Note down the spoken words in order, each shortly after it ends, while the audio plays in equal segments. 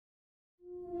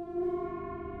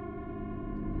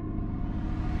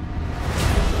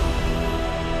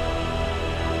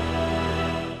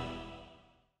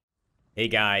Hey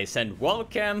guys, and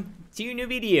welcome to a new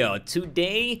video.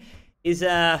 Today is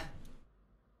actually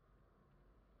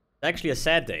a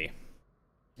sad day.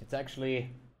 It's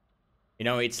actually,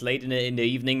 it's late in the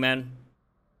evening, man.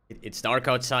 It's dark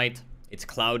outside. It's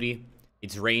cloudy.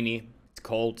 It's rainy. It's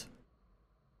cold,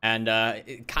 and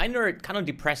kind of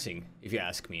depressing, if you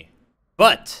ask me.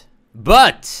 But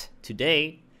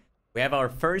today we have our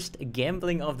first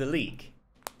gambling of the league,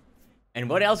 and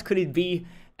what else could it be?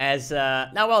 As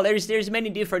now, well, there's many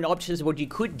different options what you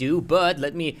could do, but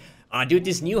let me dude,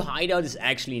 this new hideout is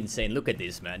actually insane. Look at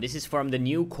this, man. This is from the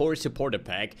new core supporter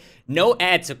pack. No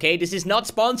ads, okay? This is not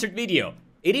sponsored video.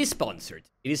 It is sponsored.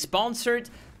 It is sponsored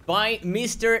by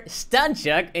Mr.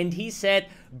 STACZAK, and he said,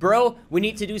 bro, we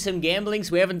need to do some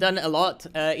gamblings. We haven't done a lot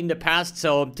in the past,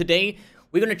 so today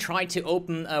we're gonna try to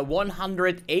open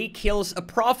 100 AKIL'S a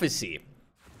prophecy.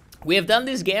 We have done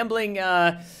this gambling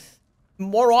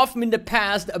more often in the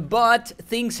past, but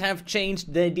things have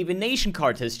changed. The divination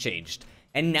card has changed,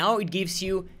 and now it gives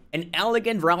you an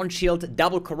elegant round shield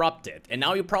double corrupted. And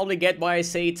now you probably get why I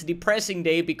say it's a depressing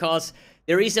day, because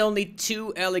there is only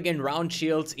 2 elegant round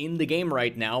shields in the game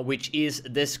right now, which is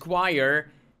the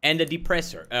Squire and the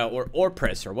Depressor, or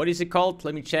Oppressor. What is it called?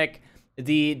 Let me check.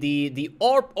 The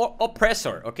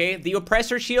Oppressor, okay? The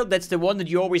Oppressor shield, that's the one that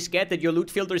you always get, that your loot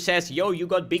filter says, yo, you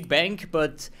got big bank,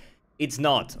 but it's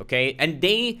not, okay? And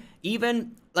they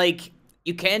even, like,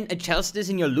 you can adjust this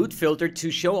in your loot filter to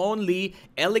show only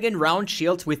elegant round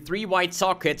shields with 3 white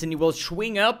sockets, and you will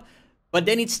swing up, but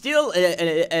then it's still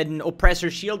an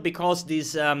Oppressor shield, because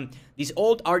this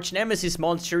old arch nemesis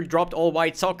monster dropped all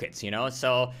white sockets,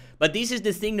 so, but this is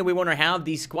the thing that we want to have,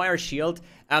 the Squire shield,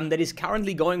 that is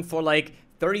currently going for like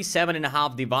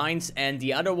 37.5 divines, and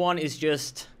the other one is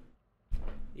just,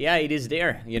 yeah, it is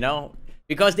there,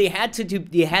 because they had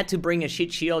to bring a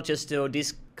shit shield, just so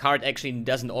this card actually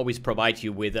doesn't always provide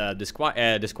you with the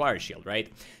Squire shield, right?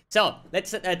 So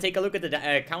let's take a look at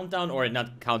the countdown, or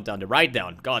not countdown, the write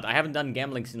down. God, I haven't done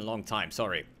gamblings in a long time.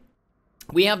 Sorry.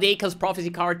 We have the AKIL'S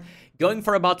prophecy card going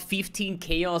for about 15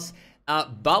 chaos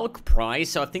bulk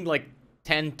price. So I think like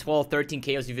 10, 12, 13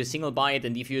 chaos if you single buy it,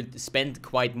 and if you spend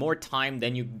quite more time,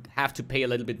 then you have to pay a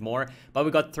little bit more. But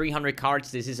we got 300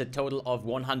 cards. This is a total of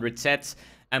 100 sets.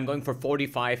 I'm going for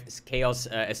 45 chaos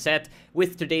a set.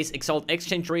 With today's Exile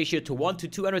exchange ratio to 1 to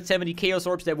 270 chaos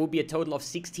orbs, there will be a total of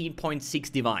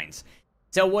 16.6 divines.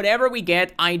 So whatever we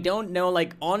get, I don't know,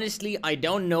 like, honestly, I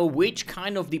don't know which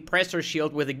kind of Depressor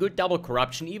shield with a good double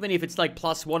corruption, even if it's like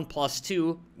 +1,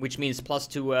 +2, which means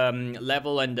 +2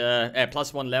 level and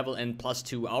 +1 level and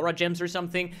 +2 aura gems or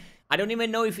something. I don't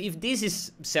even know if this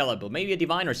is sellable, maybe a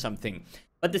divine or something.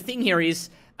 But the thing here is,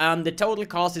 the total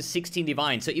cost is 16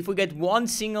 divines. So if we get one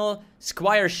single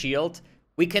Squire shield,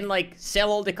 we can, like, sell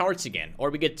all the cards again.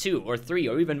 Or we get 2 or 3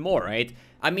 or even more, right?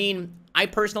 I mean, I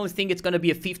personally think it's gonna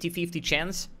be a 50-50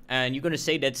 chance. And you're gonna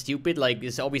say that's stupid. Like,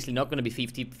 it's obviously not gonna be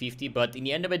 50-50. But in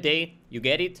the end of the day, you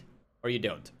get it or you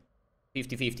don't.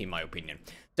 50-50 in my opinion.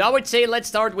 So I would say let's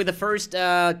start with the first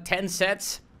 10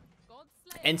 sets.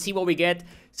 And see what we get.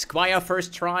 Squire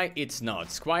first try, it's not.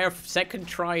 Squire second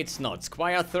try, it's not.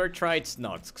 Squire third try, it's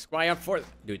not. Squire fourth...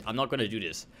 Dude, I'm not gonna do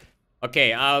this.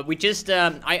 Okay, we just...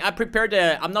 I prepared...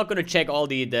 I'm not gonna check all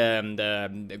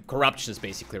the corruptions,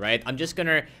 basically, right? I'm just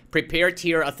gonna prepare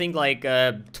here, I think, like,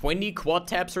 20 quad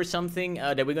tabs or something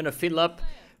that we're gonna fill up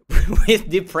with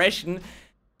depression.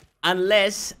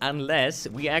 Unless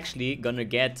we actually gonna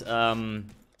get...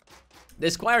 the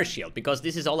Squire shield, because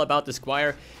this is all about the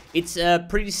Squire. It's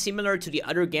pretty similar to the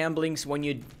other gamblings when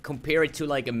you compare it to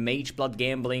like a Mage Blood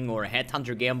gambling or a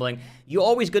Headhunter gambling. You're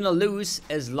always gonna lose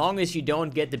as long as you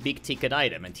don't get the big ticket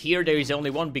item. And here there is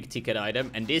only one big ticket item,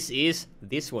 and this is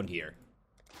this one here.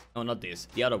 No, not this,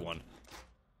 the other one.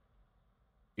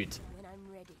 Good. When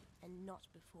I'm ready and not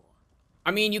before.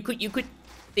 I mean, you could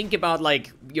think about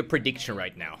like your prediction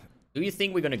right now. Do you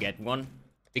think we're gonna get one?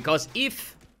 Because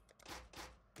if...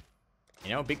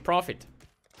 big profit.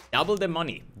 Double the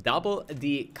money. Double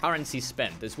the currency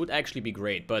spent. This would actually be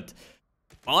great. But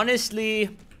honestly,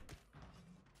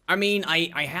 I mean,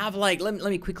 I have like... Let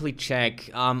me quickly check.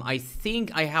 I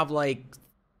think I have like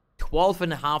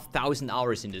 12,500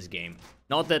 hours in this game.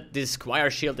 Not that this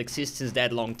Squire shield exists since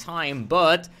that long time,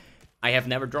 but I have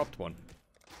never dropped one.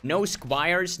 No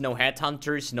Squires, no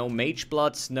Headhunters, no Mage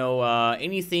Bloods, no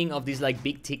anything of these like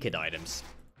big ticket items.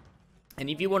 And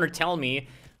if you want to tell me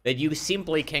that you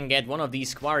simply can get one of these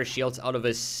Squire shields out of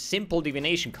a simple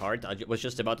divination card. I was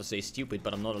just about to say stupid,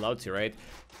 but I'm not allowed to, right?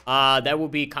 That would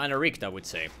be kind of rigged, I would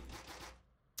say.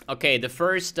 Okay, the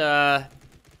first, yeah,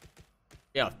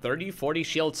 30, 40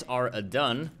 shields are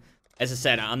done. As I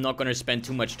said, I'm not going to spend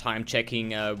too much time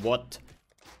checking what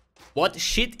What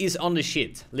shit is on the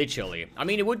shit, literally. I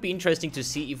mean, it would be interesting to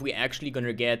see if we actually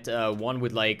gonna get one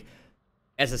with, like,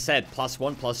 as I said,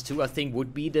 +1, +2, I think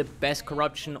would be the best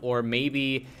corruption, or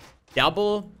maybe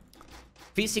double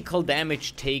physical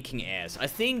damage taking as. I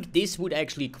think this would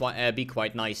actually be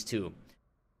quite nice too.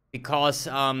 Because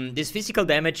this physical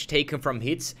damage taken from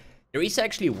hits, there is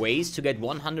actually ways to get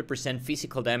 100%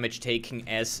 physical damage taking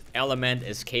as element,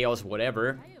 as chaos,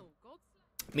 whatever.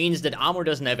 Means that armor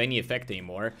doesn't have any effect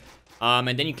anymore. And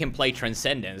then you can play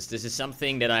Transcendence. This is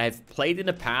something that I have played in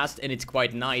the past, and it's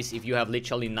quite nice if you have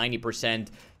literally 90%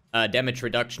 damage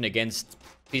reduction against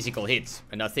physical hits.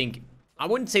 And I think, I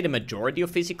wouldn't say the majority of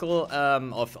physical,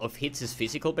 of hits is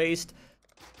physical based.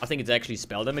 I think it's actually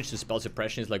spell damage, so spell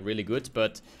suppression is like really good,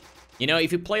 but you know,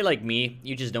 if you play like me,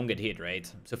 you just don't get hit,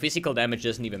 right? So physical damage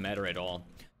doesn't even matter at all.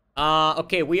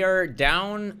 Okay, we are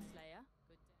down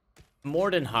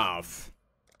more than half.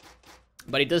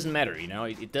 But it doesn't matter, you know,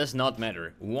 it does not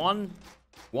matter. One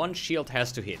shield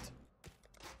has to hit.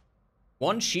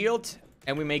 One shield,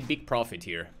 and we make big profit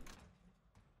here.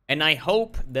 And I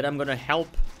hope that I'm gonna help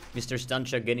Mr.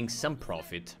 STACZAK getting some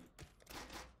profit.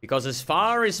 Because as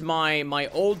far as my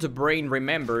old brain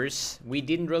remembers, we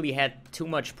didn't really had too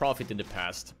much profit in the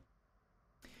past.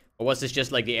 Or was this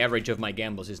just like the average of my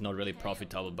gambles is not really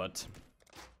profitable, but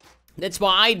that's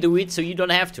why I do it, so you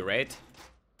don't have to, right?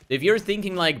 If you're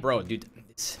thinking like, bro, dude,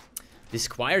 this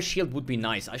Squire Shield would be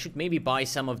nice. I should maybe buy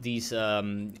some of these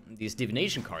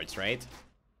divination cards, right?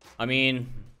 I mean,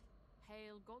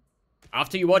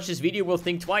 after you watch this video, we'll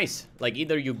think twice. Like,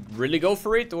 either you really go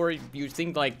for it, or you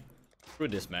think like, screw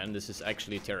this, man. This is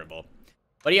actually terrible.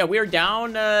 But yeah, we're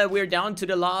down to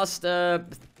the last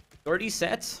 30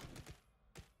 sets.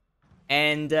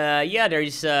 And yeah,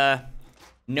 there's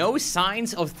no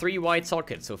signs of 3 white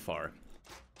sockets so far.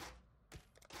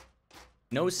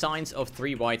 No signs of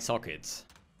 3 white sockets.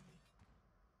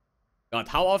 God,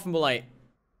 how often will I...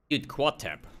 Dude, quad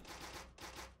tap.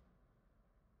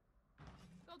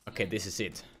 Okay, this is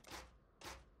it.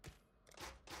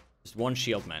 Just one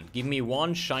shield, man. Give me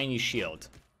one shiny shield.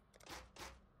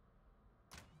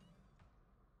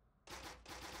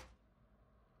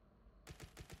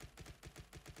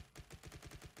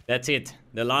 That's it.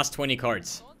 The last 20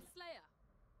 cards.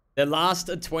 The last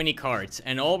 20 cards.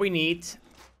 And all we need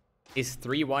is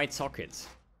 3 white sockets.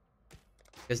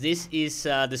 Because this is,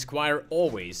 the Squire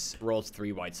always rolls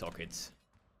 3 white sockets.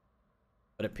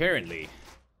 But apparently...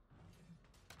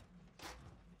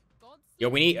 Yo,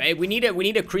 we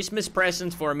need a Christmas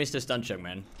present for Mr. STACZAK,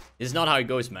 man. This is not how it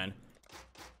goes, man.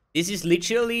 This is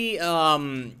literally,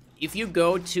 if you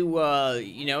go to,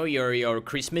 you know, your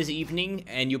Christmas evening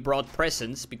and you brought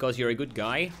presents because you're a good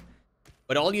guy.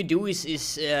 But all you do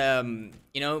is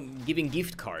you know, giving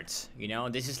gift cards. You know,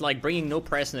 this is like bringing no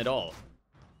present at all.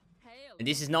 And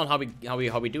this is not how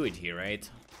we do it here, right?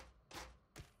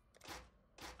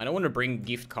 I don't want to bring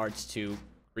gift cards to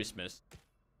Christmas.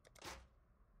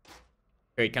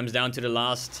 Okay, it comes down to the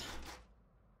last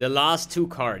 2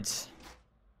 cards.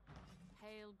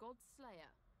 Hail God Slayer.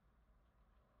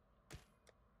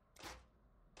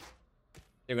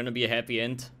 They're gonna be a happy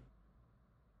end.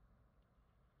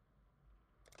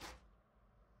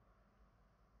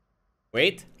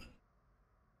 Wait.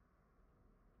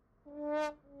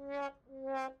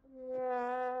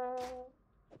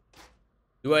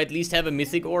 Do I at least have a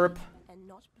mythic orb?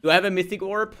 Do I have a mythic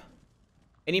orb?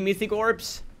 Any mythic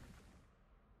orbs?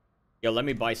 Yo, let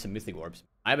me buy some mythic orbs.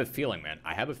 I have a feeling, man.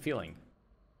 I have a feeling.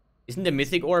 Isn't the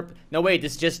mythic orb... No, wait.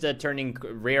 It's just turning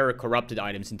rare corrupted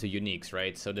items into uniques,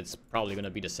 right? So that's probably gonna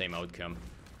be the same outcome.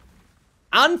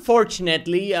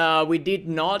 Unfortunately, we did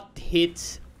not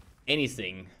hit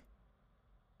anything.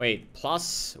 Wait,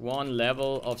 +1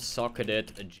 level of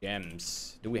socketed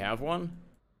gems. Do we have one?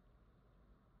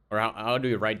 Or how do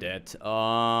we write that?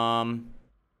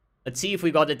 Let's see if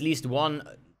we got at least one...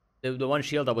 The one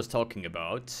shield I was talking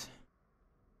about.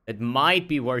 It might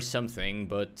be worth something,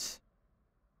 but...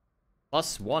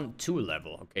 +1, 2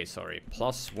 level. Okay, sorry.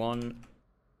 +1,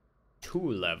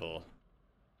 2 level.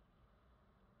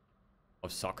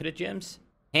 Of socketed gems?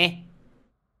 Heh?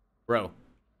 Bro.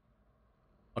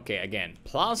 Okay, again.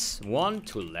 +1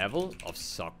 to level of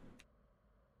socketed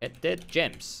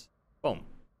gems. Boom.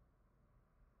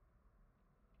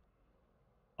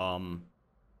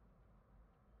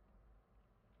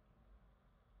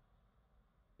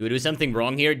 Do we do something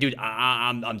wrong here? Dude,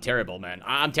 I'm terrible, man.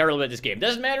 I'm terrible at this game.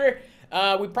 Doesn't matter.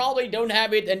 We probably don't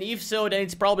have it, and if so, then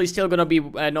it's probably still gonna be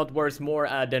not worth more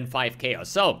than 5 chaos.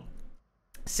 So,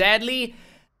 sadly,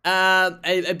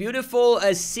 a beautiful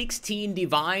 16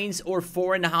 divines or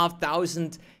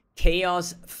 4,500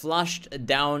 chaos flushed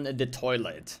down the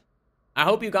toilet. I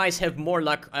hope you guys have more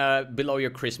luck below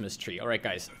your Christmas tree. Alright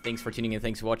guys, thanks for tuning in,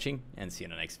 thanks for watching, and see you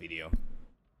in the next video.